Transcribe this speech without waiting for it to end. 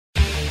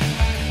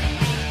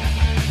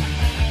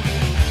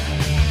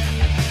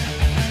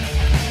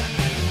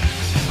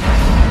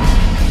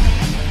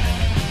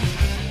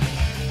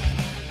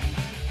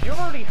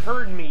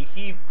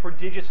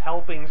prodigious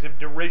helpings of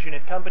derision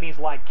at companies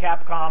like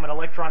Capcom and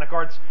Electronic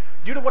Arts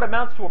due to what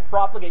amounts to a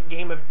profligate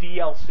game of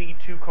DLC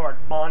two-card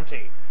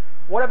Monty.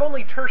 What I've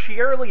only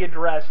tertiarily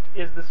addressed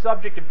is the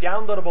subject of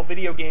downloadable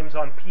video games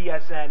on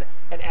PSN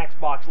and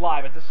Xbox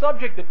Live. It's a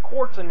subject that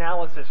courts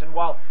analysis, and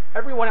while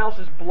everyone else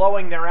is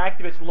blowing their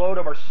activist load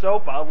over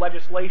SOPA,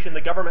 legislation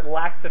the government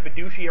lacks the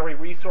fiduciary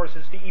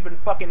resources to even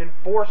fucking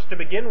enforce to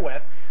begin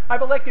with,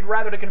 I've elected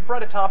rather to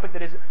confront a topic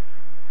that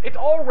it's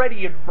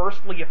already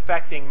adversely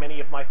affecting many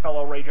of my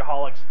fellow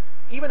Rageaholics,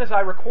 even as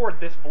I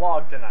record this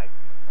vlog tonight.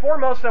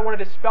 Foremost, I want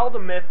to dispel the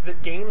myth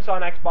that games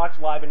on Xbox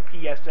Live and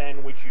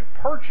PSN which you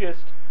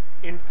purchased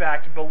in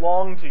fact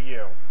belong to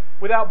you.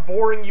 Without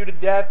boring you to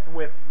death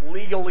with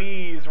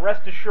legalese,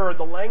 rest assured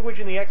the language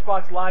in the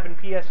Xbox Live and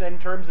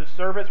PSN terms of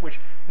service, which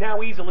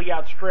now easily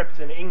outstrips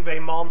an Yngwie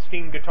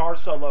Malmsteen guitar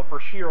solo for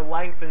sheer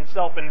length and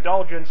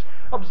self-indulgence,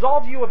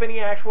 absolves you of any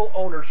actual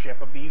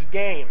ownership of these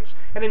games.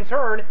 And in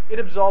turn, it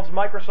absolves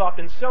Microsoft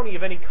and Sony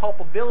of any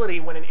culpability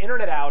when an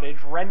internet outage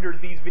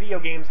renders these video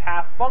games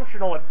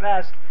half-functional at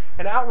best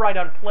and outright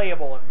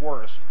unplayable at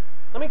worst.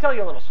 Let me tell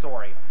you a little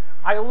story.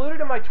 I alluded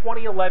in my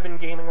 2011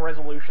 Gaming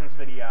Resolutions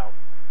video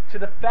to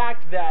the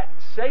fact that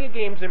Sega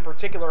games in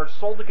particular are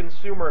sold to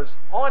consumers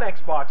on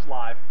Xbox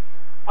Live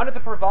under the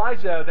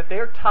proviso that they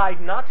are tied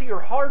not to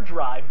your hard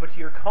drive, but to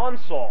your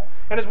console.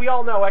 And as we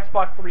all know,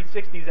 Xbox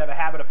 360s have a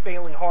habit of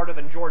failing harder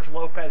than George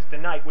Lopez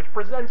tonight, which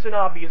presents an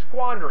obvious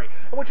quandary,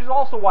 and which is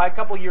also why a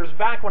couple years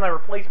back when I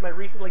replaced my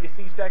recently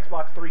deceased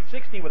Xbox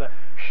 360 with a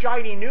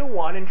shiny new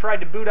one and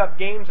tried to boot up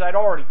games I'd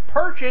already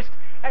purchased,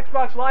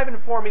 Xbox Live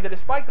informed me that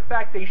despite the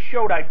fact they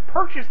showed I'd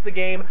purchased the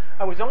game,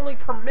 I was only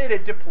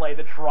permitted to play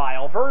the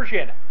trial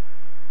version.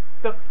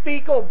 The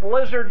fecal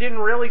blizzard didn't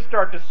really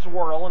start to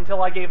swirl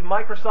until I gave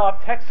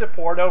Microsoft tech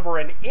support over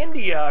in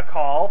India a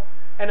call,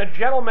 and a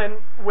gentleman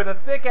with a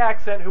thick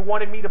accent who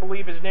wanted me to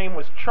believe his name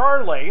was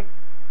Charlie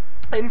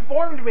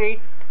informed me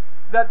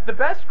that the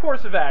best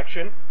course of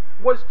action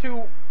was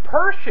to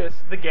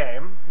purchase the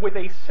game with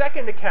a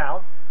second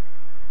account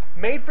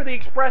made for the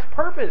express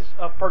purpose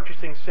of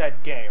purchasing said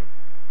game.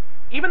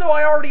 Even though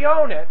I already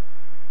own it,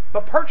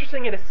 but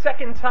purchasing it a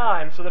second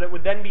time so that it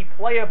would then be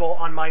playable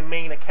on my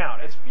main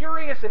account. As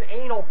furious and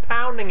anal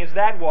pounding as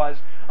that was,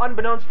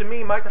 unbeknownst to me,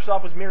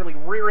 Microsoft was merely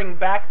rearing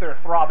back their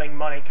throbbing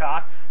money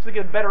cock so they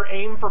could better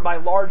aim for my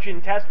large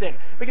intestine,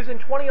 because in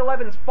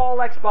 2011's Fall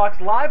Xbox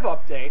Live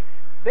update,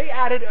 they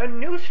added a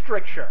new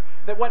stricture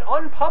that went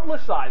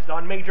unpublicized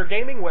on major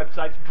gaming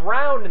websites,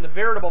 drowned in the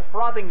veritable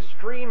frothing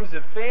streams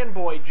of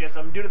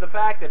fanboyism due to the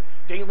fact that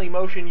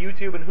Dailymotion,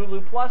 YouTube, and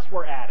Hulu Plus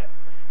were added.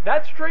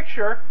 That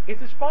stricture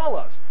is as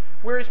follows.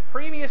 Whereas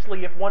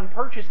previously, if one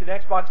purchased an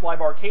Xbox Live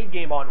Arcade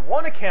game on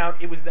one account,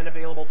 it was then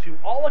available to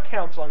all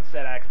accounts on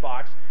said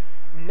Xbox.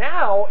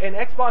 Now, an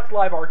Xbox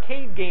Live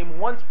Arcade game,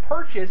 once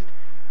purchased,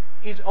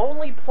 is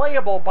only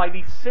playable by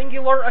the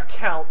singular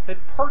account that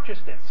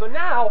purchased it. So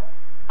now,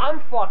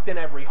 I'm fucked in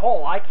every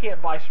hole. I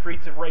can't buy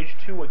Streets of Rage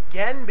 2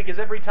 again, because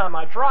every time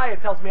I try,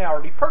 it tells me I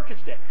already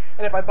purchased it.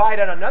 And if I buy it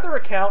on another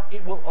account,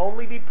 it will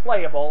only be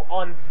playable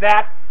on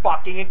that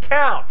fucking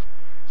account.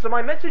 So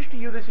my message to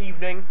you this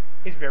evening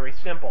is very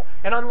simple,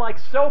 and unlike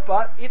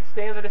SOPA, it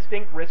stands a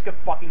distinct risk of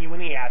fucking you in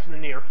the ass in the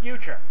near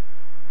future.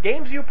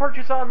 Games you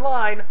purchase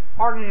online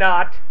are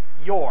not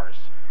yours.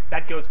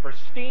 That goes for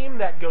Steam,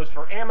 that goes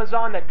for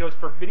Amazon, that goes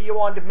for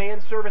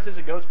video-on-demand services,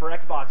 it goes for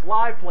Xbox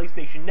Live,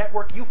 PlayStation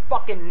Network, you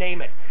fucking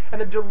name it.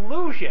 And the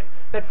delusion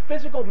that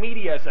physical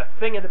media is a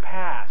thing of the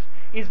past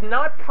is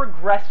not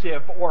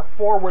progressive or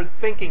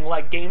forward-thinking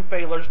like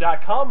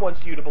GameFailers.com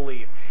wants you to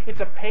believe. It's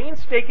a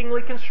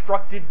painstakingly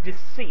constructed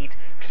deceit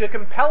to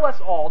compel us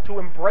all to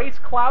embrace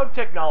cloud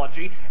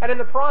technology and in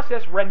the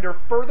process render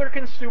further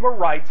consumer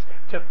rights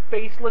to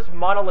faceless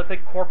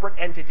monolithic corporate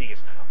entities.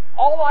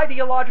 All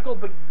ideological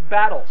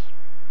battles,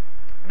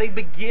 they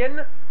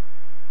begin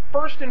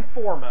first and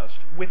foremost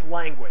with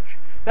language.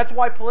 That's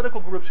why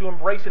political groups who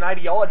embrace an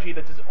ideology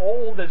that's as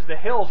old as the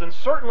hills and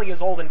certainly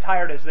as old and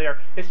tired as their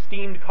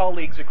esteemed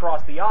colleagues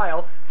across the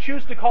aisle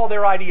choose to call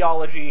their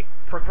ideology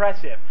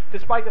progressive,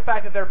 despite the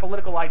fact that their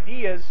political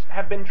ideas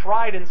have been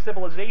tried in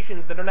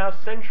civilizations that are now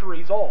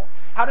centuries old.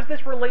 How does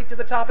this relate to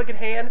the topic at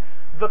hand?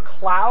 The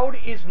cloud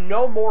is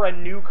no more a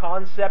new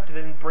concept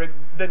than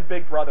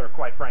Big Brother,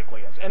 quite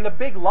frankly, is. And the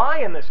big lie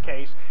in this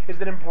case is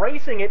that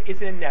embracing it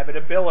is an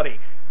inevitability.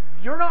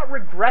 You're not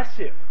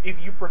regressive if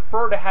you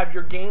prefer to have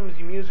your games,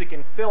 music,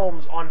 and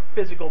films on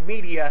physical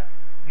media.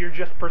 You're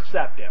just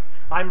perceptive.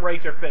 I'm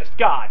Razor Fist.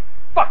 God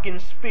fucking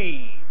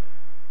speed.